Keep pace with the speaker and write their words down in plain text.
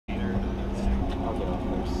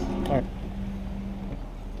All right.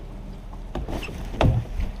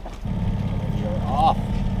 You're off.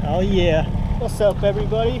 Oh yeah. What's up,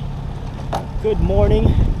 everybody? Good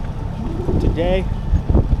morning. Today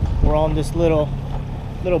we're on this little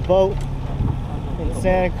boat in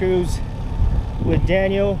Santa Cruz with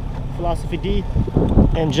Daniel, Philosophy D,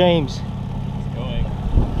 and James. It's going.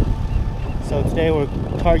 So today we're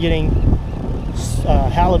targeting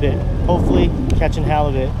halibut, hopefully catching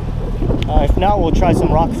halibut. If not, we'll try some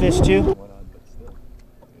rockfish too. But still,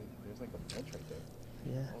 there's like a bench right there.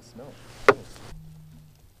 Yeah. I'll smell it.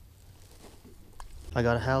 I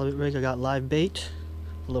got a halibut rig, I got live bait,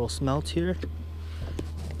 a little smelt here.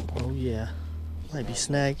 Oh yeah, might be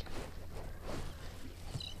snag.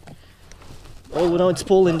 Oh no, it's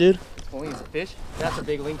pulling, dude. It's pulling. It's a fish. That's a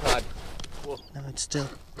big lingcod. Whoa. No, it's still.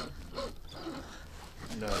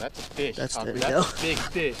 No, that's a fish. There we that's go. a big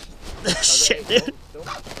fish. Shit, dude. Don't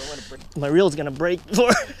want to break. My reel's gonna break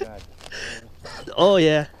before. God. Oh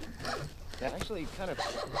yeah. That's actually kind of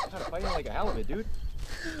fighting like a halibut, dude.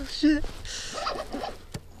 Oh shit.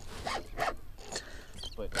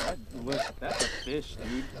 But that's a fish,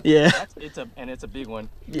 dude. Yeah. It's a big one.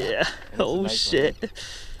 Yeah. And Oh nice shit. one.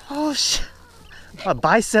 Oh shit. My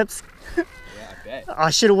biceps. Yeah, I bet. I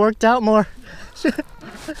should have worked out more. I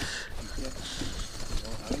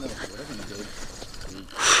don't know. Whatever you did.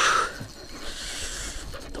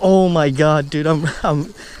 Oh my god, dude, I'm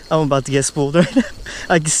about to get spooled right now.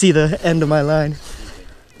 I can see the end of my line.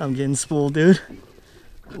 I'm getting spooled, dude.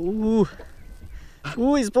 Ooh.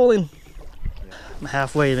 Ooh, he's pulling. I'm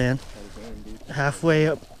halfway, man. Halfway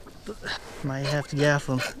up. Might have to gaff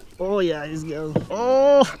him. Oh yeah, he's going.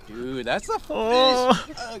 Oh! Dude, that's a fish. Oh!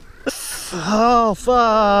 Oh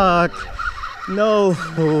fuck! No!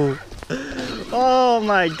 Oh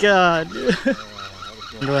my god!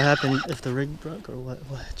 What happened if the rig broke or what?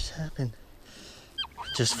 What just happened?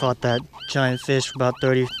 Just fought that giant fish for about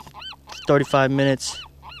 35 minutes.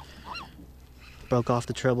 Broke off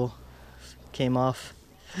the treble. Came off.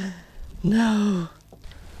 No!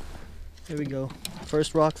 Here we go.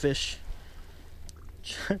 First rockfish.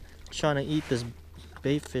 Trying to eat this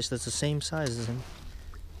bait fish that's the same size as him.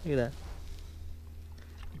 Look at that.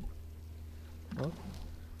 Oh.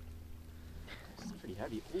 It's pretty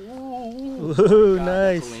heavy. Ooh, Ooh, God,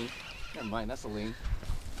 nice. That's a ling. Never mind, that's a ling.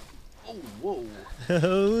 Oh, whoa.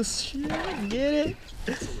 Oh shit, get it?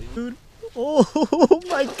 Dude. Oh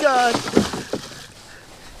my god.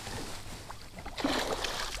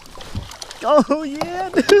 Oh yeah,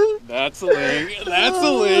 dude. That's a ling. That's a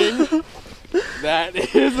ling. That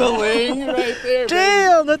is a ling right there.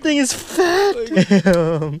 Damn, that thing is fat.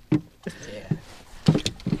 Damn. Yeah.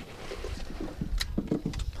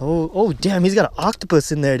 Oh damn, he's got an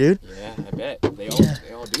octopus in there, dude. Yeah, I bet. They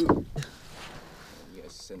all do. You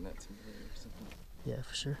guys send that to me or something? Yeah,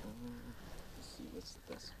 for sure. Let's see what's the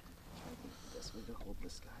best way to hold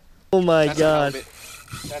this guy. Oh my That's god.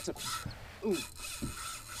 That's a. Ooh.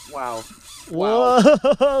 Wow. Whoa,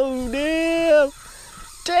 damn.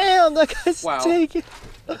 Damn, that guy's taking.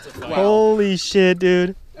 That's a wow. Holy shit,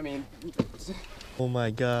 dude. I mean. Oh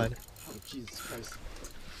my god. Oh, Jesus Christ.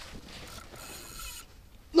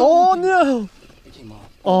 Oh no. It came off.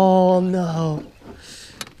 Oh no.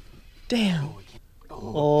 Damn.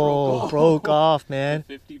 Oh, broke off, man.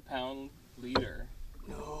 50-pound leader.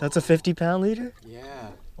 No. That's a 50-pound leader?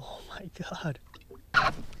 Yeah. Oh my god.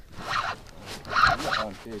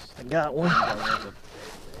 Fish. I got one.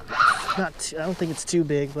 Not too, I don't think it's too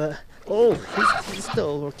big, but oh, he's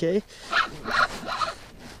still okay.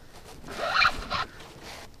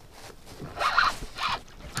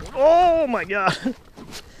 Oh my god.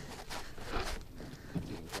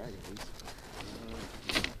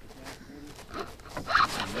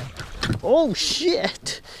 Oh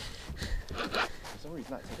shit.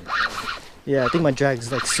 Yeah, I think my drag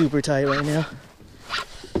is like super tight right now.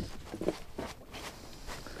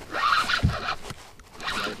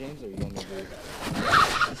 James, or you gonna do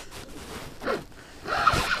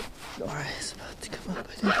Alright, it's about to come up,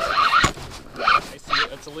 I think. I see it.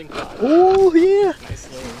 That's a Lingcod. Oh yeah. Nice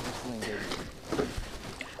ling.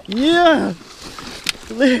 Yeah.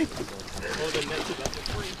 Ling. Oh, the net's about to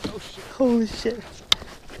break. Oh shit. Holy shit.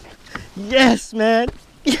 Yes, man.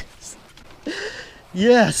 Yes.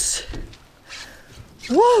 Yes.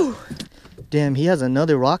 Whoa. Damn, he has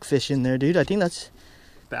another rockfish in there, dude. I think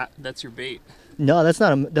That's your bait. No, that's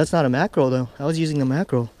not a mackerel though. I was using the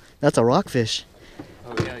mackerel. That's a rockfish.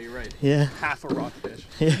 Oh yeah, you're right. Yeah. Half a rockfish.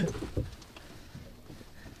 Yeah.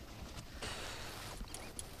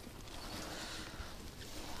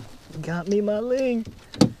 Got me my ling.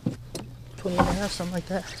 20 and a half, something like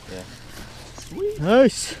that. Yeah. Sweet.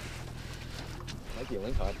 Nice. Like be a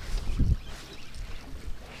lingcod.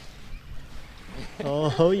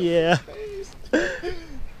 Oh yeah.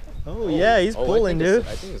 Oh yeah, he's pulling, dude.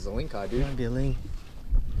 I think it's a lingcod, dude. It might be a ling.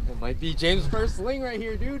 It might be James' first ling right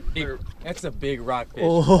here, dude. That's a big rockfish.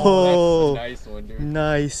 Oh, that's a nice one, dude.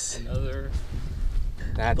 Nice. Another.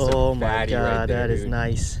 That's oh a my fatty god, right there, that is dude.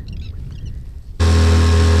 nice.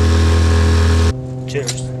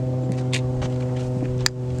 Cheers.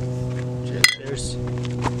 Cheers. Cheers.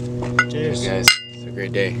 Cheers, guys. It's a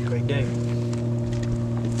great day. Great day.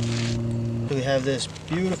 We have this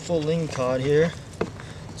beautiful lingcod here.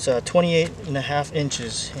 It's 28.5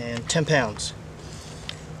 inches and 10 pounds.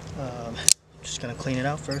 Just gonna clean it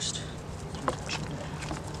out first.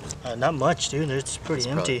 Not much, dude. It's pretty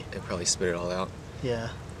empty. It probably spit it all out. Yeah.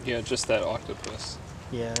 Yeah, just that octopus.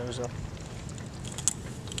 Yeah, it was a.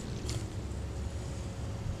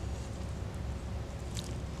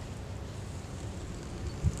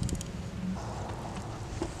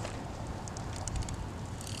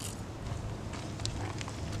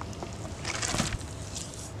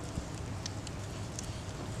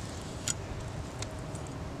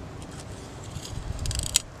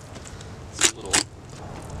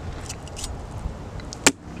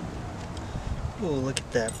 Oh, look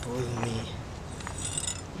at that blue meat.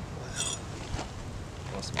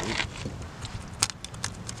 Wow. Awesome meat.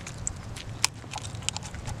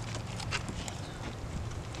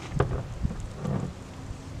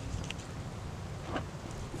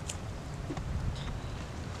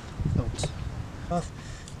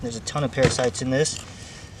 There's a ton of parasites in this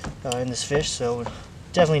fish, so we're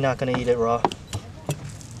definitely not going to eat it raw.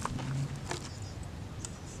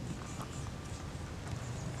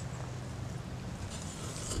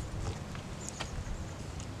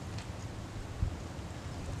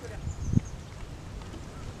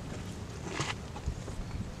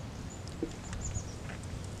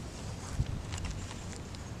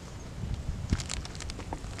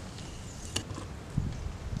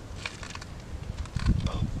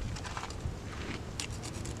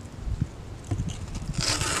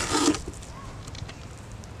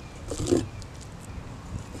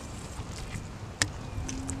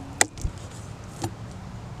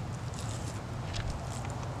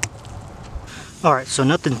 Alright, so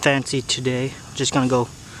nothing fancy today. Just gonna go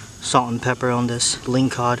salt and pepper on this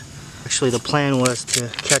lingcod. Actually, the plan was to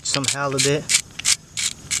catch some halibut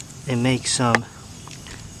and make some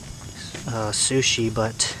sushi,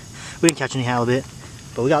 but we didn't catch any halibut.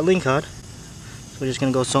 But we got lingcod, so we're just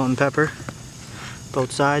gonna go salt and pepper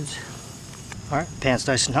both sides. Alright, pan's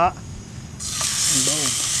nice and hot. And boom,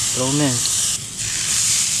 throw them in.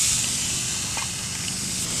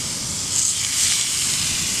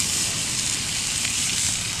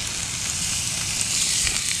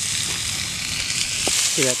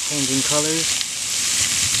 See that changing colors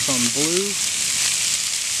from blue,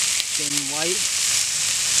 then white.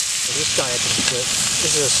 So this guy I think is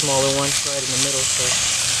this is a smaller one right in the middle. So.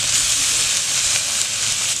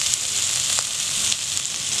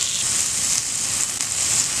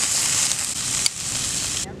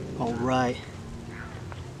 All right,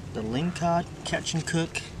 the lingcod catch and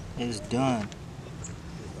cook is done.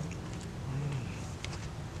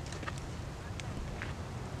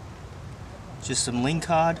 Just some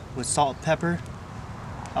lingcod with salt and pepper,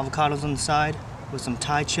 avocados on the side with some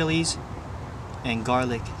Thai chilies and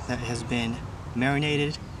garlic that has been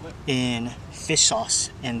marinated in fish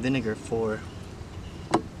sauce and vinegar for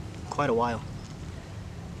quite a while.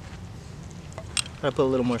 I put a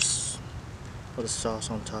little more of the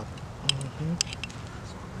sauce on top.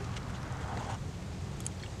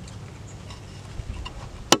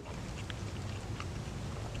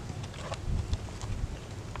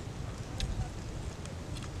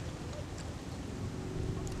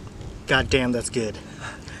 God damn, that's good.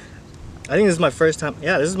 I think this is my first time.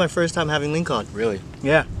 Yeah, this is my first time having lingcod. Really?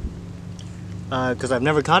 Yeah. Because I've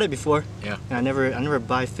never caught it before. Yeah. And I never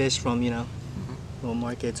buy fish from little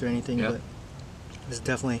markets or anything. Yeah. But this is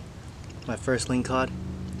definitely my first lingcod,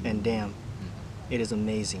 and damn, it is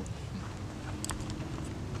amazing.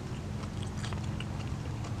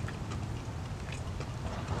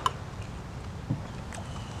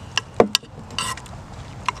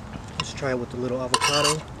 Let's try it with the little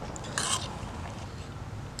avocado.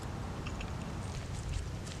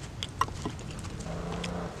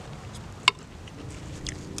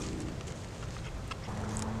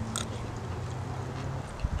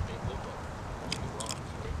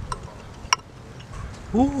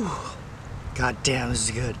 Ooh, god damn, this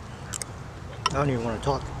is good. I don't even want to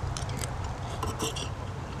talk.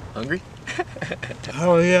 Hungry?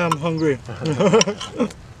 Oh yeah, I'm hungry.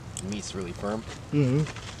 Meat's really firm. Mm-hmm.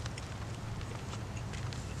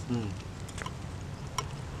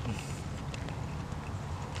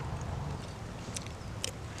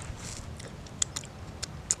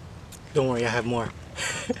 Don't worry, I have more.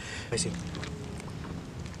 I see.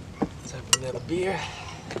 Let's have another beer.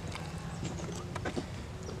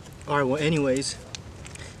 Alright, well anyways,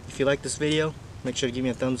 if you like this video, make sure to give me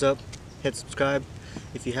a thumbs up, hit subscribe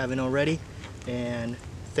if you haven't already, and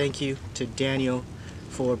thank you to Daniel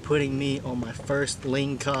for putting me on my first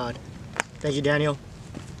Lingcod. Thank you, Daniel.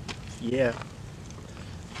 Yeah.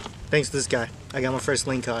 Thanks to this guy, I got my first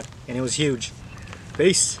Lingcod, and it was huge.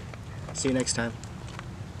 Peace. See you next time.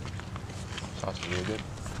 Sounds really good.